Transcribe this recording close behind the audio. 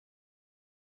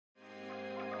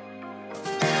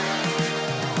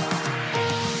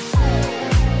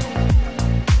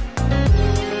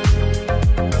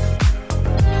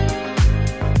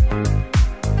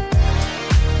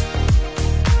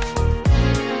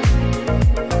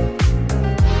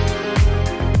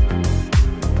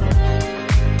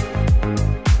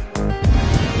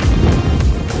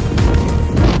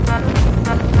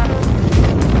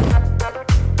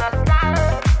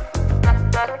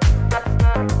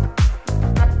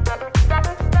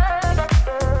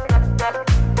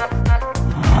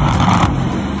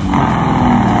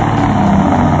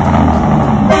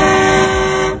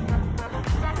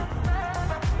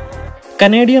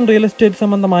Canadian real estate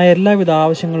സംബന്ധമായ എല്ലാവിധ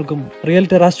ആവശ്യങ്ങൾക്കും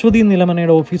റിയൽറ്റർ അശ്വതി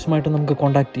നിലമനയുടെ ഓഫീസുമായിട്ട് നമുക്ക്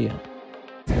കോൺടാക്ട് ചെയ്യാം.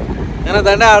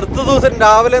 അങ്ങനെ അടുത്ത ദിവസം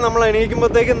രാവിലെ നമ്മൾ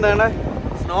എണീക്കുമ്പോഴത്തേക്കും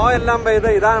സ്നോ എല്ലാം പെയ്ത്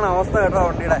ഇതാണ് അവസ്ഥ കേട്ടോ.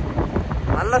 വണ്ടിയുടെ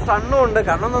നല്ല സണ്ണും ഉണ്ട്,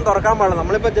 കണ്ണൊന്നും തുറക്കാൻ പാടില്ല.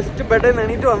 നമ്മളിപ്പോൾ ജസ്റ്റ് ബെഡിൽ നിന്ന്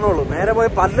എണീറ്റ് വന്നോളൂ, നേരെ പോയി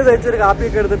പല്ല് തേച്ചൊരു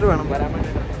കാപ്പിയൊക്കെ എടുത്തിട്ട് വേണം വരാൻ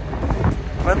വേണ്ടിയിട്ട്.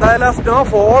 അപ്പോൾ എന്തായാലും ആ സ്നോ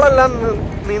ഫോളെല്ലാം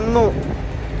നിന്നു.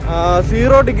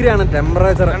 0 ഡിഗ്രിയാണ്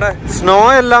ടെമ്പറേച്ചർ. സ്നോ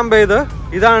എല്ലാം പെയ്ത്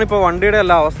ഇതാണിപ്പോൾ വണ്ടിയുടെ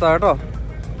എല്ലാ അവസ്ഥ കേട്ടോ.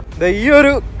 ഈ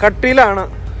ഒരു കട്ടിയിലാണ്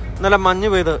ഇന്നലെ മഞ്ഞ്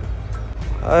പെയ്ത്.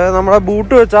 നമ്മുടെ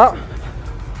ബൂട്ട് വെച്ചാൽ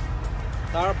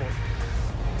താഴെ പോകും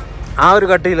ആ ഒരു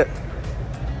കട്ടിയിൽ.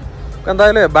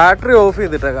 എന്തായാലും ബാറ്ററി ഓഫ്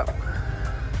ചെയ്തിട്ടേക്കാം.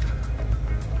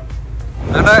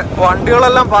 എന്നിട്ട്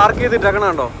വണ്ടികളെല്ലാം പാർക്ക്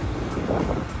ചെയ്തിട്ടേക്കണോ,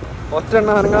 ഒറ്റ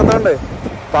എണ്ണ അനങ്ങാത്തോണ്ട്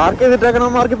പാർക്ക്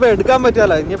ചെയ്തിട്ടേക്കണമാർക്ക് ഇപ്പൊ എടുക്കാൻ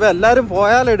പറ്റില്ല. ഇനിയിപ്പോ എല്ലാരും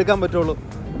പോയാലേ എടുക്കാൻ പറ്റുള്ളൂ.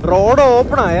 റോഡ്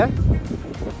ഓപ്പൺ ആയ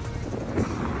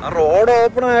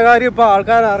കാര്യം ഇപ്പൊ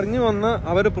ആൾക്കാർ അറിഞ്ഞു വന്ന്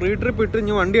അവര് പ്രീ ട്രിപ്പ് ഇട്ട്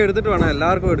ഇനി വണ്ടി എടുത്തിട്ട് വേണം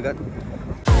എല്ലാവർക്കും എടുക്കാൻ.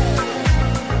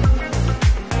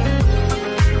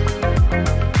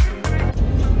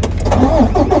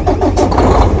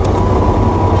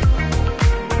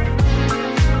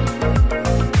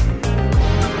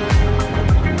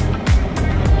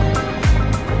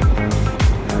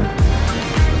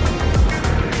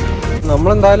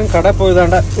 നമ്മളെന്തായാലും കടയിൽ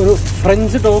പോയതാണ്ട് ഒരു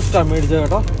ഫ്രഞ്ച് ടോസ്റ്റാണ് മേടിച്ചത്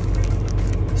കേട്ടോ.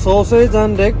 Sausage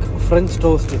and egg French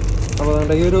toast. അപ്പോൾ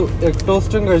അതുകൊണ്ട് ഈ ഒരു എഗ്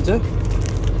ടോസ്റ്റും കഴിച്ച്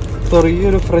ഈ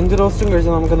ഒരു ഫ്രഞ്ച് ടോസ്റ്റും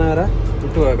കഴിച്ച് നമുക്ക് നേരെ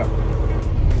വിട്ടുപോയേക്കാം.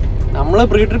 നമ്മൾ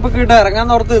പ്രീ ട്രിപ്പൊക്കെ ഇട്ട് ഇറങ്ങാൻ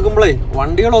ഓർത്ത് നിൽക്കുമ്പോഴേ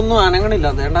വണ്ടികളൊന്നും അനങ്ങണില്ല.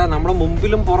 അതേണ്ട നമ്മുടെ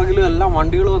മുമ്പിലും പുറകിലും എല്ലാം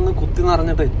വണ്ടികൾ വന്ന് കുത്തി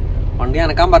നിറഞ്ഞിട്ട് വണ്ടി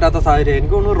അനക്കാൻ പറ്റാത്ത സാഹചര്യം.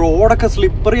 എനിക്ക് തോന്നുന്നു റോഡൊക്കെ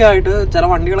സ്ലിപ്പറി ആയിട്ട് ചില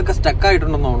വണ്ടികളൊക്കെ സ്റ്റക്ക്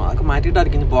ആയിട്ടുണ്ടെന്ന് തോന്നുന്നു. അതൊക്കെ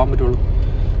മാറ്റിയിട്ടായിരിക്കും ഇനി പോകാൻ പറ്റുള്ളൂ.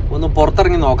 ഒന്ന്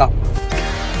പുറത്തിറങ്ങി നോക്കാം.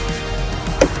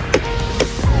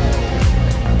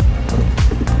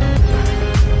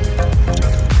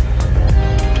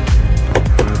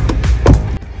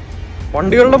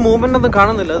 വണ്ടികളുടെ മൂവ്മെന്റ് ഒന്നും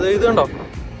കാണുന്നില്ല. അത് ഇത് കണ്ടോ,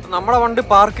 നമ്മുടെ വണ്ടി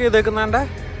പാർക്ക് ചെയ്തേക്കുന്നതിന്റെ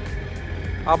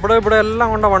അവിടെ ഇവിടെ എല്ലാം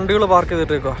കൊണ്ട വണ്ടികൾ പാർക്ക്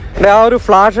ചെയ്തിട്ടേക്കുക. ആ ഒരു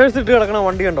ഫ്ലാഷേഴ്സ് ഇട്ട് കിടക്കണ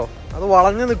വണ്ടി കണ്ടോ, അത്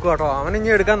വളഞ്ഞു നിൽക്കുക കേട്ടോ. അവൻ ഇനി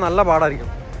എടുക്കാൻ നല്ല പാടായിരിക്കും.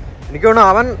 എനിക്ക്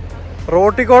തോന്നുന്നു അവൻ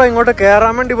റോട്ടിക്കോടെ ഇങ്ങോട്ട്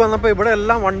കയറാൻ വേണ്ടി വന്നപ്പോൾ ഇവിടെ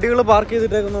എല്ലാം വണ്ടികൾ പാർക്ക്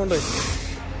ചെയ്തിട്ടേക്കുന്നതുകൊണ്ട്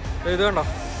ഇത് കണ്ടോ,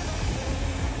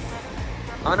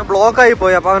 അവന് ബ്ലോക്കായി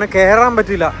പോയി. അപ്പോൾ അവന് കയറാൻ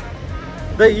പറ്റില്ല.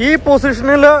 ഇത് ഈ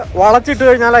പൊസിഷനിൽ വളച്ചിട്ട്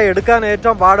കഴിഞ്ഞാൽ എടുക്കാൻ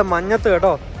ഏറ്റവും പാട് മഞ്ഞത്ത്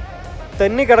കേട്ടോ.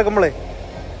 തെന്നി കിടക്കുമ്പോഴേ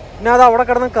പിന്നെ അത് അവിടെ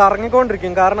കിടന്ന്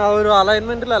കറങ്ങിക്കൊണ്ടിരിക്കും. കാരണം അതൊരു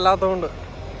അലൈൻമെന്റിലല്ലാത്തതുകൊണ്ട്.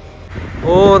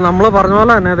 ഓ, നമ്മൾ പറഞ്ഞ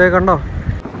പോലെ തന്നെ അതേ കണ്ടോ,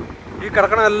 ഈ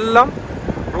കിടക്കണ എല്ലാം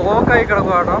ബ്ലോക്കായി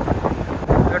കിടക്കുക കേട്ടോ.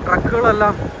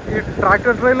 ട്രക്കുകളെല്ലാം ഈ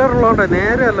ട്രാക്ടർ ട്രെയിലർ ഉള്ളതുകൊണ്ട്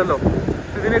നേരെ അല്ലല്ലോ,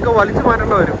 ഇതിനെയൊക്കെ വലിച്ചു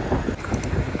മാറ്റേണ്ടി വരും.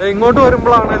 ഇങ്ങോട്ട്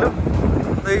വരുമ്പോഴാണേലും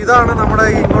ഇതാണ് നമ്മുടെ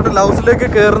ഇങ്ങോട്ട് ലൗസിലേക്ക്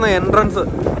കയറുന്ന എൻട്രൻസ്.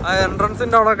 ആ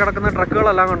എൻട്രൻസിൻ്റെ അവിടെ കിടക്കുന്ന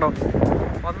ട്രക്കുകളെല്ലാം കണ്ടോ.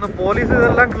 വന്ന് പോലീസ്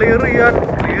ഇതെല്ലാം ക്ലിയർ ചെയ്യാൻ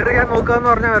നോക്കുക എന്ന്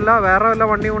പറഞ്ഞാൽ വേറെ വല്ല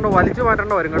വണ്ടി കൊണ്ട് വലിച്ചു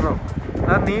മാറ്റേണ്ട വരും കേട്ടോ.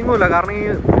 അത് നീങ്ങൂല, കാരണം ഈ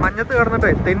മഞ്ഞത്ത് കിടന്നിട്ടേ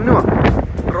തെന്നുവാ.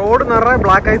 റോഡ് നിറയെ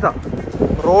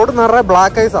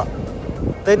ബ്ലാക്ക് ഐസാ,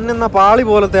 തെന്നുന്ന പാളി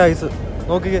പോലത്തെ ഐസ്.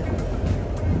 നോക്കിക്കേ,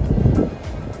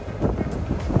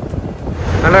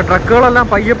 അല്ല ട്രക്കുകളെല്ലാം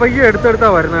പയ്യെ എടുത്തെടുത്താ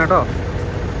വരുന്നത് കേട്ടോ,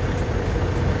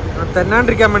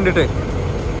 തെന്നാണ്ടിരിക്കാൻ വേണ്ടിയിട്ട്.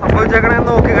 സംഭവിച്ചേക്കണേന്ന്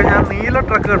നോക്കിക്കഴിഞ്ഞാൽ നീല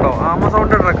ട്രക്ക് കേട്ടോ,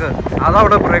 ആമസോണിന്റെ ട്രക്ക്,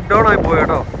 അതവിടെ ബ്രേക്ക് ഡൗൺ ആയി പോയി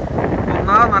കേട്ടോ.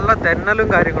 ഒന്നാമത് നല്ല തെന്നലും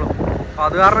കാര്യങ്ങളും. അപ്പോൾ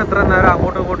അത് കാരണം ഇത്രയും നേരം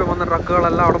അങ്ങോട്ടും ഇങ്ങോട്ടും വന്ന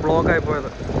ട്രക്കുകളെല്ലാം അവിടെ ബ്ലോക്ക് ആയി പോയത്.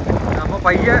 അപ്പോൾ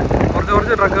പയ്യെ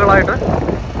കുറച്ച് ട്രക്കുകളായിട്ട്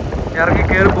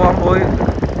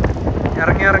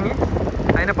ഇറങ്ങി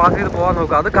അതിനെ പാസ് ചെയ്ത് പോകാൻ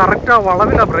നോക്കുക. അത് കറക്റ്റ് ആ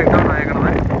വളവിലാണ് ബ്രേക്ക് ഡൗൺ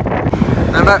ആയേക്കണത്.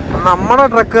 എന്നിട്ട് നമ്മുടെ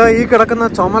ട്രക്ക് ഈ കിടക്കുന്ന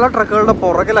ചുമല ട്രക്കുകളുടെ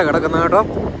പുറകിലാണ് കിടക്കുന്നത് കേട്ടോ.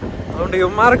 അതുകൊണ്ട്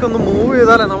ഇവന്മാരൊക്കെ ഒന്ന് മൂവ്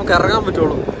ചെയ്താലേ നമുക്ക് ഇറങ്ങാൻ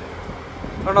പറ്റുള്ളൂ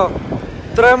കേട്ടോ.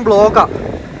 ഇത്രയും ബ്ലോക്കാ.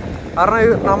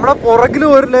 കാരണം നമ്മുടെ പുറകിൽ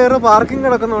ഒരു ലെയർ പാർക്കിംഗ്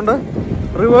കിടക്കുന്നുണ്ട്.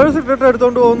 റിവേഴ്സ് ഇട്ടിട്ട്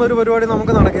എടുത്തോണ്ട് പോകുന്ന ഒരു പരിപാടി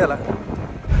നമുക്ക് നടക്കുകയല്ല.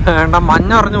 വേണ്ട,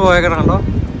 മഞ്ഞറിഞ്ഞു പോയേക്കണം കേട്ടോ.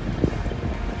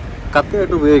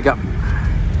 കത്തിയായിട്ട് ഉപയോഗിക്കാം.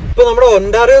 ഇപ്പൊ നമ്മുടെ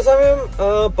ഒൻറ്റാറിയോ സമയം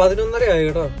 11:30 ആയി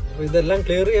കേട്ടോ. അപ്പൊ ഇതെല്ലാം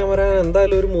ക്ലിയർ ചെയ്യാൻ വരാൻ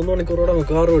എന്തായാലും ഒരു 3 മണിക്കൂറോടെ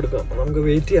മിക്കവാറും എടുക്കാം. നമുക്ക്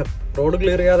വെയിറ്റ് ചെയ്യാം. റോഡ്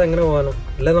ക്ലിയർ ചെയ്യാതെ എങ്ങനെ പോകാനും.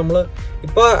 അല്ലെ നമ്മള്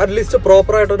ഇപ്പൊ അറ്റ്ലീസ്റ്റ്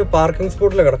പ്രോപ്പർ ആയിട്ട് ഒരു പാർക്കിംഗ്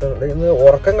സ്പോട്ടിൽ കിടക്കുന്നുണ്ട്. ഇന്ന്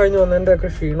ഉറക്കം കഴിഞ്ഞ് വന്നതിന്റെ ഒക്കെ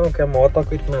ക്ഷീണമൊക്കെ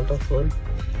മുഖത്തൊക്കെ ഇരിക്കണം കേട്ടോ. സോറി.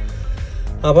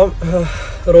 അപ്പം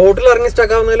റോഡിൽ ഇറങ്ങി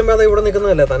സ്റ്റക്കാവുന്നതിലും അത് ഇവിടെ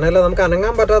നിൽക്കുന്നതല്ലേ. തന്നെയല്ല നമുക്ക്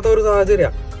അനങ്ങാൻ പറ്റാത്ത ഒരു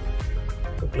സാഹചര്യമാണ്.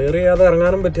 ക്ലിയർ ചെയ്യാതെ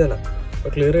ഇറങ്ങാനും പറ്റിയല്ല. അപ്പൊ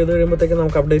ക്ലിയർ ചെയ്ത് കഴിയുമ്പോഴത്തേക്ക്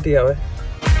നമുക്ക് അപ്ഡേറ്റ് ചെയ്യാവേ.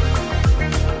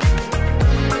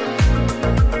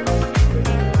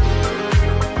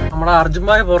 നമ്മുടെ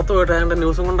അർജുൻഭായ് പുറത്ത് പോയിട്ട് അതിന്റെ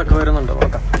ന്യൂസും കൊണ്ടൊക്കെ വരുന്നുണ്ട്.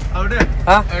 നോക്കാം.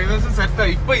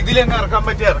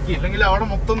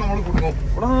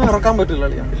 ഇറക്കാൻ പറ്റില്ല.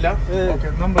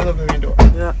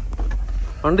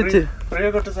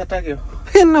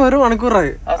 പിന്നെ 1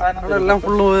 മണിക്കൂറായി. എല്ലാം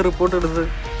ഫുള്ള് പോയി റിപ്പോർട്ട് എടുത്ത്.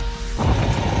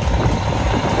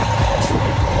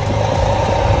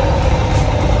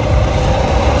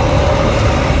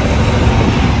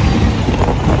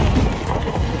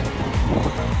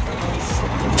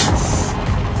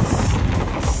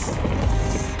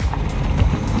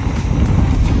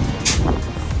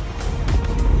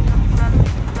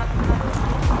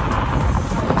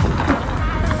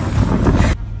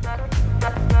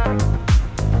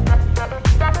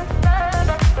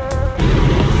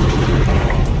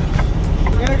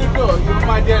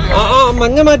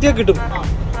 മഞ്ഞ മാറ്റിയാൽ കിട്ടും.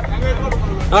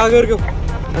 ആ കയറിക്കും.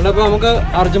 അപ്പൊ നമുക്ക്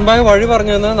അർജുൻഭായ് വഴി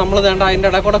പറഞ്ഞു തന്നാൽ നമ്മൾ വേണ്ട അതിന്റെ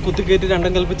ഇടയിൽ കൂടെ കുത്തി കയറ്റി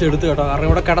രണ്ടും കൽപ്പിച്ച് എടുത്ത് കേട്ടോ. കാരണം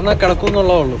ഇവിടെ കിടന്നാൽ കിടക്കും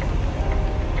എന്നുള്ളതേ ഉള്ളൂ.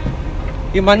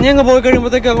 ഈ മഞ്ഞ അങ്ങ് പോയി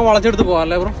കഴിയുമ്പോഴത്തേക്ക് അങ്ങ് വളച്ചെടുത്ത് പോവാം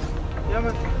അല്ലേ ബ്രോ?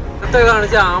 നേരത്തെ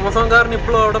കാണിച്ച ആമസോൺകാരൻ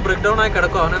ഇപ്പോഴും അവിടെ ബ്രേക്ക് ഡൗൺ ആയി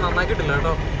കിടക്കും. അവനെ നന്നാക്കിയിട്ടില്ല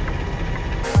കേട്ടോ.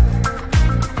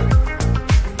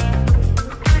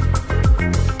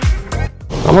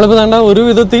 നമ്മളിപ്പോൾ വേണ്ട ഒരു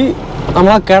വിധത്തിൽ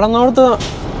നമ്മളാ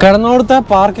കിടന്നോടത്തെ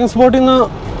പാർക്കിംഗ് സ്പോട്ടിൽ നിന്ന്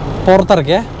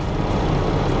പുറത്തിറക്കിയേ.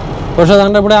 പക്ഷെ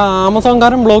അതുകൊണ്ട് ഇവിടെ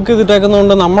ആമസോൺകാരൻ ബ്ലോക്ക്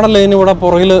ചെയ്തിട്ടേക്കുന്നതുകൊണ്ട് നമ്മുടെ ലൈൻ ഇവിടെ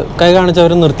പുറകിൽ കൈ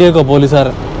കാണിച്ചവർ നിർത്തിയേക്കോ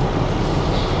പോലീസുകാരൻ.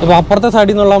 ഇപ്പോൾ അപ്പുറത്തെ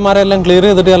സൈഡിൽ നിന്നുള്ളവന്മാരെല്ലാം ക്ലിയർ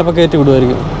ചെയ്തിട്ട് ചിലപ്പോൾ കയറ്റി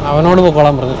വിടുമായിരിക്കും. അവനോട്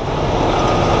പോയിക്കോളാൻ പറഞ്ഞു.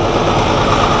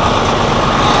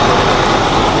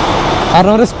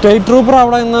 കാരണം ഒരു സ്റ്റേറ്റ് ട്രൂപ്പർ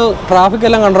അവിടെ നിന്ന് ട്രാഫിക്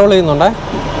എല്ലാം കൺട്രോൾ ചെയ്യുന്നുണ്ടേ.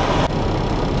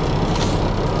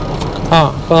 ആ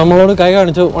അപ്പോൾ നമ്മളോട് കൈ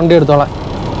കാണിച്ചു വണ്ടി എടുത്തോളാം,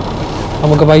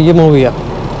 നമുക്ക് പയ്യെ മൂവ് ചെയ്യാം.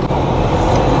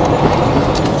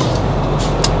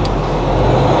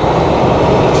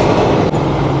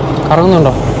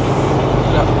 കറങ്ങുന്നുണ്ടോ?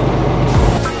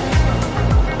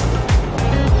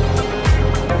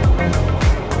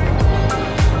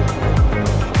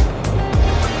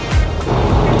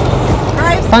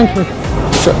 Thank you.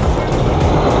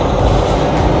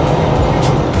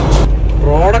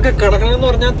 റോഡൊക്കെ കിടക്കണമെന്ന്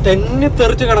പറഞ്ഞാൽ തെന്നി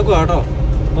തെറിച്ച് കിടക്കുക കേട്ടോ.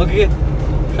 നോക്കിക്കേ.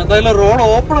 പക്ഷെ എന്തായാലും റോഡ്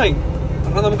ഓപ്പൺ ആയി,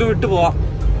 കാരണം നമുക്ക് വിട്ടു പോവാം.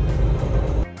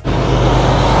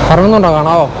 കറങ്ങുന്നുണ്ടോ?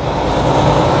 കാണാവോ?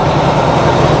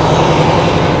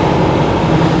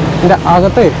 ഇതിന്റെ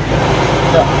അകത്തേ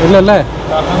ഇല്ലല്ലേ?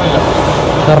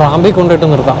 റാമ്പിൽ കൊണ്ടിട്ട്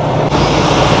നിർത്താം.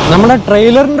 നമ്മുടെ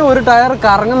ട്രെയിലറിന്റെ ഒരു ടയർ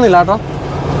കറങ്ങുന്നില്ല കേട്ടോ.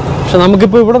 പക്ഷെ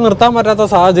നമുക്കിപ്പോൾ ഇവിടെ നിർത്താൻ പറ്റാത്ത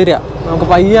സാഹചര്യം. നമുക്ക്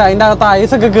പയ്യെ അതിൻ്റെ അകത്ത്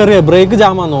ഐസൊക്കെ കയറിയ ബ്രേക്ക്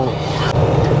ജാമാന്ന് തോന്നുന്നു.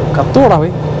 കത്തുകൂടാ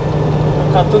പോയി.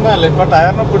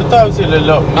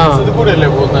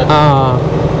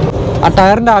 ആ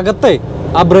ടയറിന്റെ അകത്തേ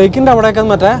ആ ബ്രേക്കിന്റെ അവിടെയൊക്കെ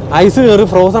മറ്റേ ഐസ് കയറി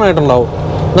ഫ്രോസൺ ആയിട്ടുണ്ടാവും.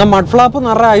 എന്നാൽ മഡ് ഫ്ലാപ്പ്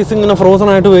നിറയെ ഐസ് ഇങ്ങനെ ഫ്രോസൺ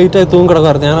ആയിട്ട് വെയിറ്റ് ആയി തൂങ്ങി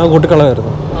കിടക്കാറുണ്ട്. ഞാൻ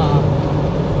കൂട്ടിക്കളവായിരുന്നു.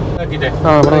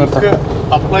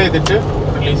 അപ്ലൈ ചെയ്തിട്ട്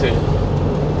റിലീസ് ചെയ്യും.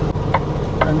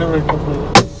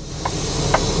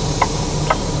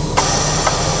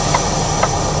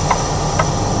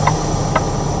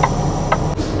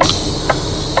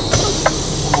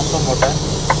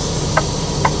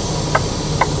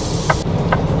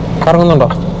 കറങ്ങുന്നുണ്ടോ?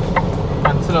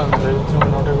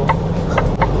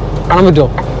 കാണാൻ പറ്റുമോ?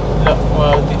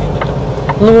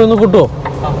 ഒന്ന് കിട്ടുമോ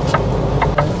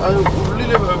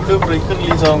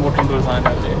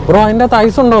ബ്രോ? അതിൻ്റെ അകത്ത്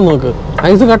ഐസ് ഉണ്ടോ നോക്ക്.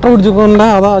 ഐസ് കട്ട പിടിച്ചുകൊണ്ട്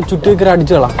അതാ ചുറ്റിക്കര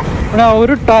അടിച്ചുകളാം. ഇവിടെ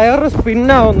ഒരു ടയർ സ്പിൻ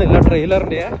ആവുന്നില്ല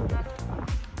ട്രെയിലറിന്റെ.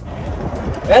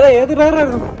 ഏത്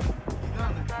ടയറായിരുന്നു?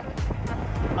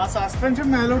 സസ്പെൻഷൻ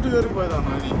മേലോട്ട് കയറി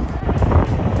പോയതാണോ?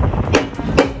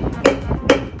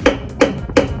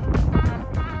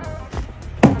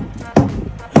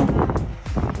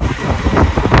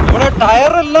 നമ്മുടെ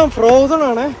ടയറെല്ലാം ഫ്രോസൺ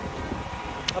ആണ്.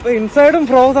 അപ്പൊ ഇൻസൈഡും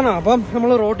ഫ്രോസൺ ആണ്. അപ്പം നമ്മൾ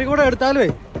റോട്ടിൽ കൂടെ എടുത്താലേ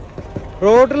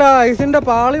റോട്ടിൽ ആ ഐസിന്റെ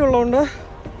പാളി ഉള്ളതുകൊണ്ട്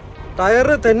ടയർ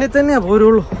തന്നെയാ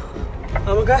പോരുള്ളൂ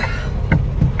നമുക്ക്.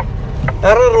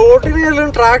 കാരണം റോട്ടിന്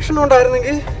ട്രാക്ഷൻ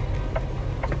ഉണ്ടായിരുന്നെങ്കിൽ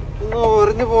ഒന്ന്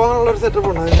ഒരഞ്ഞു പോകാനുള്ളൊരു സെറ്റപ്പ്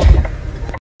ഉണ്ടായിരുന്നു.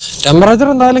 ടെമ്പറേച്ചർ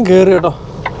എന്തായാലും കയറി കേട്ടോ.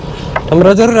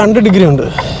 ടെമ്പറേച്ചർ 2 ഡിഗ്രി ഉണ്ട്.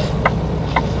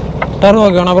 Tyre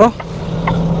നോക്കിയാണോ bro?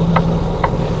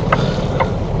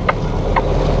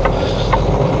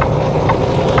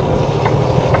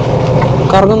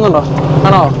 കറങ്ങുന്നുണ്ടോ?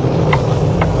 ആണോ?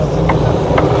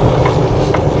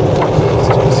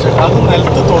 അത്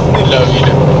നിലത്ത് തൊടുന്നില്ല.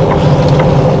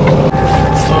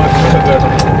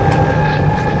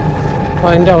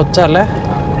 അതിന്റെ ഒച്ച അല്ലേ?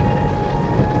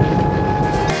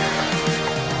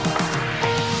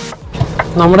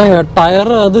 നമ്മുടെ ടയർ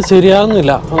അത്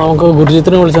ശരിയാകുന്നില്ല. നമുക്ക്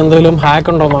ഗുർജിത്തിനെ വിളിച്ച് എന്തെങ്കിലും ഹാക്ക്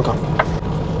ഉണ്ടോ നോക്കാം.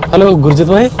 Hello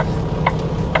Gurjit bhai,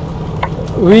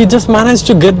 we just managed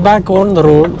to get back on the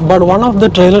road, but one of the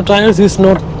trailer tires is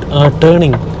not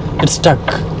turning. It's stuck.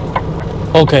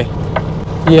 Okay.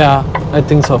 Yeah, I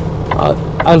think so.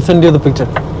 I'll send you the picture.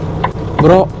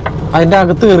 Bro, അതിൻ്റെ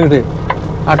അകത്ത് കയറിയിട്ട്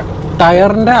ആ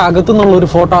ടയറിൻ്റെ അകത്തു നിന്നുള്ളൊരു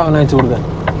photo അവൻ അയച്ചു കൊടുക്കാൻ.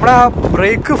 നമ്മുടെ ആ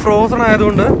ബ്രേക്ക് ഫ്രോസൺ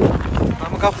ആയതുകൊണ്ട്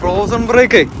നമുക്ക് ആ ഫ്രോസൺ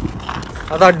ബ്രേക്ക്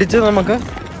അത് അടിച്ച് നമുക്ക്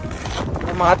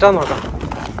മാറ്റാൻ നോക്കാം.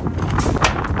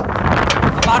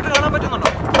 പാട്ട് കാണാൻ പറ്റുന്നുണ്ടോ?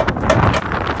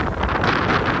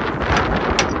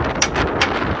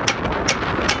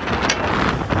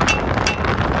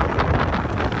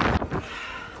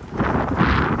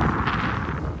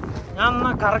 ഞാൻ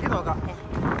കറക്കി നോക്കാം.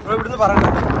 ഇവിടുന്ന് പറയണ്ട.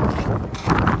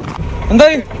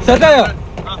 എന്തായി? സെറ്റായോ?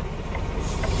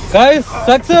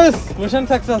 Success, mission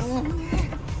success.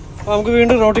 നമുക്ക്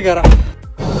വീണ്ടും റോട്ടിൽ കയറാം.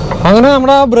 അങ്ങനെ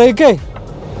നമ്മുടെ ആ ബ്രേക്കേ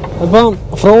ഇപ്പം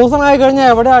ഫ്രോസൺ ആയി കഴിഞ്ഞാൽ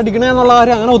എവിടെ അടിക്കണേന്നുള്ള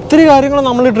കാര്യം, അങ്ങനെ ഒത്തിരി കാര്യങ്ങൾ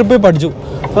നമ്മൾ ഈ ട്രിപ്പിൽ പഠിച്ചു.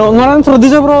 ഒന്നാലും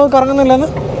ശ്രദ്ധിച്ച ബ്രോ കറങ്ങുന്നില്ലെന്ന്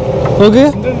നോക്ക്,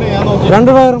 ഞാൻ നോക്കി.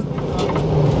 2 ടയറും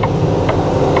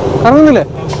കറങ്ങുന്നില്ലേ?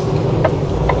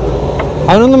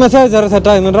 അതിനൊന്ന് മെസ്സേജ് അയച്ചാൽ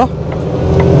സെറ്റായിരുന്നുട്ടോ.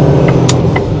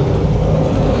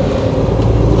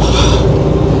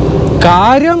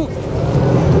 കാര്യം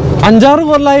 5-6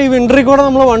 കൊല്ലമായി വിന്ററിൽ കൂടെ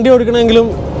നമ്മൾ വണ്ടി ഓടിക്കണമെങ്കിലും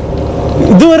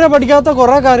ഇതുവരെ പഠിക്കാത്ത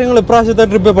കുറെ കാര്യങ്ങൾ ഇപ്രാവശ്യത്തെ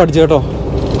ട്രിപ്പിൽ പഠിച്ചു കേട്ടോ.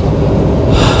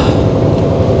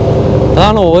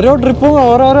 അതാണ്, ഓരോ ട്രിപ്പും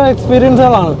ഓരോരോ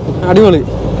എക്സ്പീരിയൻസുകളാണ്. അടിപൊളി.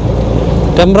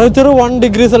 ടെമ്പറേച്ചർ 1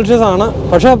 ഡിഗ്രി സെൽഷ്യസ് ആണ്,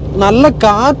 പക്ഷെ നല്ല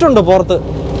കാറ്റുണ്ട് പുറത്ത്.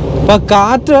 അപ്പൊ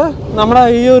കാറ്റ് നമ്മുടെ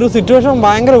ഈ ഒരു സിറ്റുവേഷൻ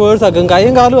ഭയങ്കര വേഴ്സ് ആക്കും.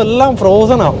 കൈയും കാലും എല്ലാം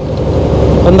ഫ്രോസൺ ആവും.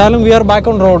 എന്തായാലും V are back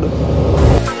on road.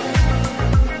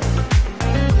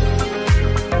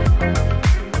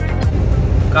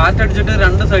 കാറ്റടിച്ചിട്ട്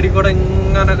 2 സൈഡിൽ കൂടെ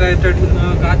ഇങ്ങനെ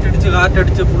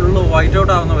കാറ്റടിച്ച് ഫുള്ള് വൈറ്റ്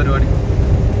ഔട്ട് ആവുന്ന പരിപാടി.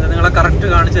 ഇത് നിങ്ങളെ കറക്റ്റ്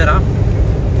കാണിച്ചു തരാം.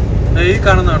 ഈ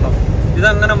കാണുന്ന കേട്ടോ,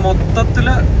 ഇതങ്ങനെ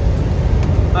മൊത്തത്തില്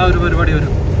ആ ഒരു പരിപാടി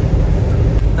വരും.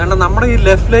 കാരണം നമ്മുടെ ഈ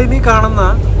ലെഫ്റ്റ് ലൈനിൽ കാണുന്ന,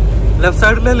 ലെഫ്റ്റ്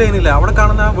സൈഡിലെ ലൈനില്ലേ, അവിടെ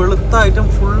കാണുന്ന ആ വെളുത്ത ഐറ്റം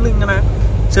ഫുള്ള് ഇങ്ങനെ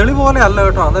ചെളി പോലെ അല്ല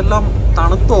കേട്ടോ. അതെല്ലാം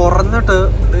തണുത്ത് ഉറഞ്ഞിട്ട്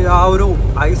ആ ഒരു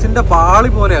ഐസിന്റെ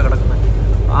പാളി പോലെയാണ് കിടക്കുന്നത്.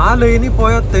 ആ ലൈനിൽ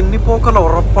പോയ തെന്നിപ്പോക്കല്ല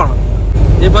ഉറപ്പാണ്.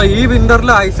 ഇപ്പൊ ഈ വിന്ററിൽ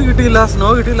ഐസ് കിട്ടിയില്ല, സ്നോ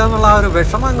കിട്ടിയില്ല എന്നുള്ള ആ ഒരു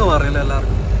വിഷമം അങ്ങ് പറയില്ല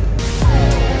എല്ലാവർക്കും.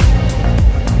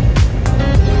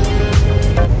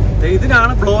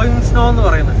 ഇതിനാണ് ബ്ലോയിങ് സ്നോ എന്ന്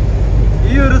പറയുന്നത്.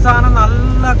 ഈ ഒരു സാധനം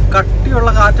നല്ല കട്ടിയുള്ള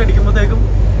കാറ്റടിക്കുമ്പോഴത്തേക്കും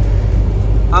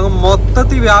അങ്ങ്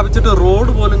മൊത്തത്തിൽ വ്യാപിച്ചിട്ട്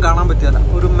റോഡ് പോലും കാണാൻ പറ്റില്ല.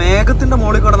 ഒരു മേഘത്തിന്റെ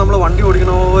മുകളിൽ കൂടെ നമ്മൾ വണ്ടി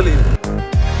ഓടിക്കണ പോലെ ഇരിക്കും.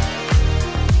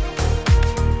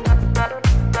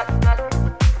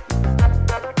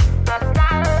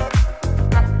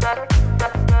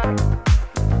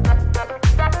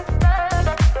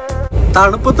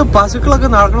 തണുപ്പത്ത് പശുക്കളൊക്കെ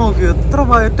നടക്കണ നോക്കി, എത്ര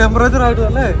ടെമ്പറേച്ചർ ആയിട്ടും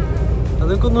അല്ലേ.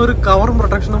 അതൊക്കെ ഒന്നും ഒരു കവറും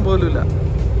പ്രൊട്ടക്ഷനും പോലും ഇല്ല.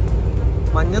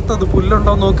 മഞ്ഞത്ത് അത്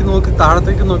പുല്ലുണ്ടോ നോക്കി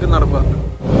താഴത്തേക്ക് നോക്കി നടക്കുക.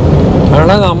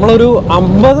 കാരണം നമ്മളൊരു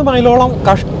 50 മൈലോളം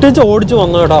കഷ്ടിച്ച് ഓടിച്ചു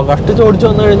വന്നു കേട്ടോ. കഷ്ടിച്ച് ഓടിച്ചു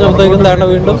വന്നു കഴിഞ്ഞപ്പോഴത്തേക്കും താഴെ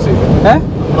വീണ്ടും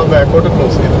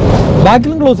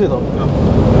ബാക്കിലും ക്ലോസ് ചെയ്തോ.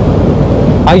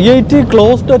 IIT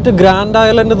closed at grand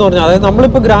island എന്ന് പറഞ്ഞാൽ, അതായത്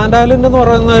നമ്മളിപ്പോൾ ഗ്രാൻഡ് ഐലൻഡ് എന്ന്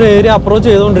പറയുന്ന ഒരു ഏരിയ അപ്രോച്ച്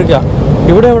ചെയ്തുകൊണ്ടിരിക്കുക.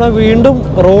 ഇവിടെ വീണ്ടും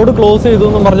റോഡ് ക്ലോസ് ചെയ്തു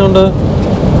എന്നും പറഞ്ഞുകൊണ്ട്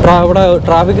ഇവിടെ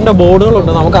ട്രാഫിക്കിന്റെ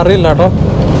ബോർഡുകളുണ്ട്. നമുക്കറിയില്ല കേട്ടോ.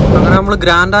 അങ്ങനെ നമ്മൾ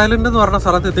ഗ്രാൻഡ് ഐലൻഡ് എന്ന് പറഞ്ഞ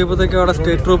സ്ഥലത്ത് എത്തിയപ്പോഴത്തേക്കും അവിടെ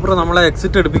സ്റ്റേറ്റ് ട്രൂപ്പർ നമ്മളെ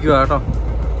എക്സിറ്റ് എടുപ്പിക്കുക കേട്ടോ.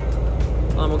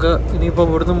 നമുക്ക് ഇനിയിപ്പോൾ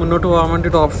ഇവിടുന്ന് മുന്നോട്ട് പോകാൻ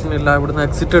വേണ്ടിയിട്ട് ഓപ്ഷൻ ഇല്ല. ഇവിടുന്ന്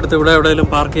എക്സിറ്റ് എടുത്ത് ഇവിടെ എവിടെയെങ്കിലും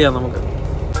പാർക്ക് ചെയ്യാം നമുക്ക്.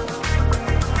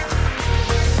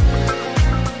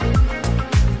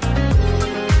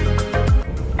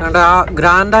 ആ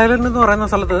ഗ്രാൻഡ് ഐലൻഡ് എന്ന് പറയുന്ന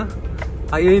സ്ഥലത്ത്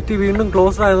IIT വീണ്ടും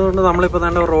ക്ലോസ്ഡ് ആയതുകൊണ്ട് നമ്മളിപ്പോൾ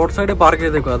തന്നെ റോഡ് സൈഡിൽ പാർക്ക്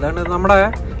ചെയ്തേക്കുക. അതായത് നമ്മുടെ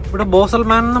ഇവിടെ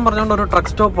ബോസൽമാൻ എന്ന് പറഞ്ഞുകൊണ്ട് ഒരു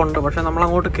ട്രക്ക് സ്റ്റോപ്പ് ഉണ്ട്. പക്ഷെ നമ്മൾ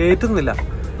അങ്ങോട്ട് കയറ്റുന്നില്ല.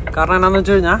 കാരണം എന്താണെന്ന്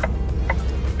വെച്ച് കഴിഞ്ഞാൽ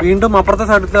വീണ്ടും അപ്പുറത്തെ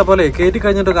സൈഡിലത്തെ പോലെ കയറ്റി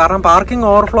കഴിഞ്ഞിട്ട്, കാരണം പാർക്കിംഗ്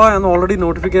ഓവർഫ്ലോ എന്ന് ഓൾറെഡി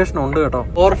നോട്ടിഫിക്കേഷൻ ഉണ്ട് കേട്ടോ.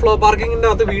 ഓവർഫ്ലോ പാർക്കിങ്ങിന്റെ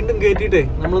അകത്ത് വീണ്ടും കയറ്റിയിട്ടേ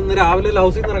നമ്മൾ ഇന്ന് രാവിലെ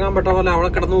ഹൗസിൽ നിന്ന് ഇറങ്ങാൻ പറ്റ പോലെ അവിടെ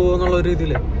കിടന്നു പോകുന്നുള്ള ഒരു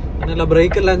രീതിയിൽ അങ്ങനെയല്ല,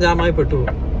 ബ്രേക്ക് എല്ലാം ജാമായി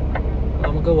പെട്ടുപോകും.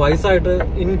 നമുക്ക് വയസ്സായിട്ട്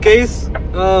ഇൻ കേസ്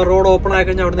റോഡ് ഓപ്പൺ ആയി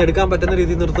കഴിഞ്ഞാൽ അവിടെ നിന്ന് എടുക്കാൻ പറ്റുന്ന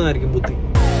രീതിയിൽ നിർത്തുന്നതായിരിക്കും ബുദ്ധി.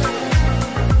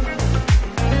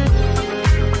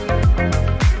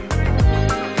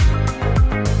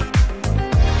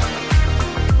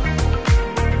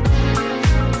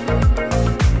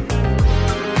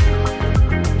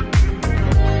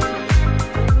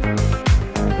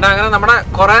 അങ്ങനെ നമ്മുടെ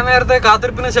കുറെ നേരത്തെ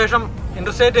കാത്തിരിപ്പിന് ശേഷം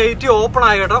ഇന്റർസ്റ്റേറ്റ് 80 ഓപ്പൺ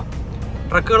ആയി കേട്ടോ.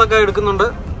 ട്രക്കുകളൊക്കെ എടുക്കുന്നുണ്ട്.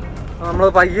 നമ്മൾ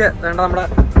പയ്യെ വേണ്ട നമ്മുടെ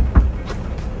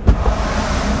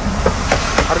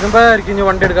അർജുൻഭായിരിക്കും ഇനി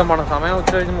വണ്ടി എടുക്കാൻ പോണം. സമയം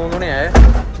ഉച്ച കഴിഞ്ഞ് 3 മണിയായേ.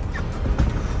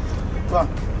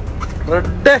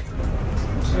 റെഡ്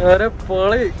ഒരു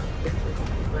പൊളി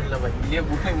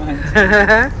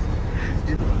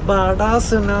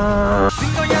ബടാസുനാ.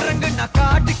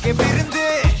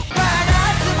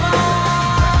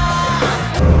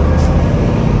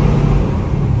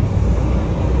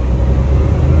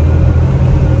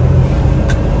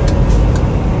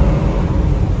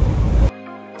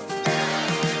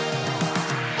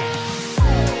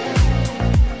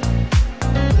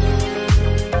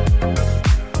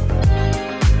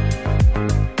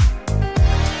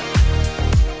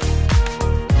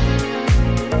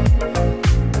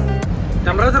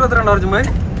 ടെമ്പറേച്ചർ എത്ര ഉണ്ട് Arjun Bhai?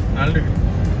 4 degree.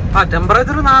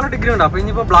 Temperature 4 degree ഉണ്ട്. അപ്പൊ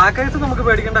ഇനിയിപ്പോ ബ്ലാക്ക് ഐസ് നമുക്ക്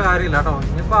പേടിക്കേണ്ട കാര്യമില്ല കേട്ടോ.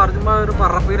 ഇനിയിപ്പോ അർജുൻ ഭായി ഒരു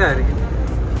പറപ്പീരായിരിക്കും.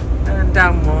 എന്റെ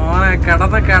മോനെ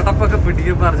കിടപ്പൊക്കെ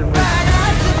പിടിക്കുമ്പോ അർജുൻ ഭായി.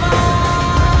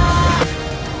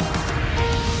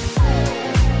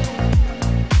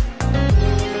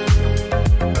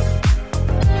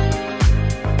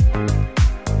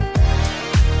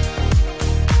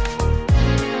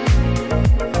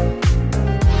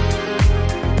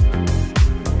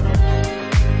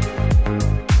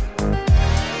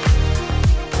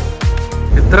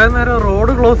 ഇത്രയും നേരം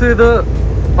റോഡ് ക്ലോസ് ചെയ്ത്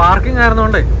പാർക്കിംഗ്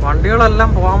ആയിരുന്നോണ്ടേ വണ്ടികളെല്ലാം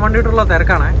പോകാൻ വേണ്ടിയിട്ടുള്ള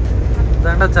തിരക്കാണേ.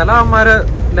 അതുകൊണ്ട് ചില അമ്മമാര്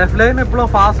ലെഫ്റ്റ് ലൈൻ എപ്പോഴും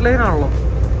ഫാസ്റ്റ് ലൈൻ ആണല്ലോ,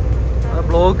 അത്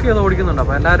ബ്ലോക്ക് ചെയ്ത് ഓടിക്കുന്നുണ്ട്.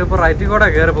 അപ്പൊ എല്ലാവരും ഇപ്പൊ റൈറ്റിൽ കൂടെ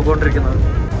കയറി പോയിക്കൊണ്ടിരിക്കുന്നത്.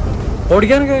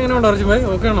 ഓടിക്കാനൊക്കെ എങ്ങനെയുണ്ട് അർജുൻ ഭായി?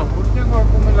 ഓക്കെ ആണോ?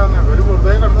 കുഴപ്പമൊന്നുമില്ല. ഒരു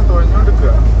വെറുതെ കിടന്ന്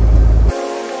തുഴഞ്ഞോണ്ടിരിക്കുക.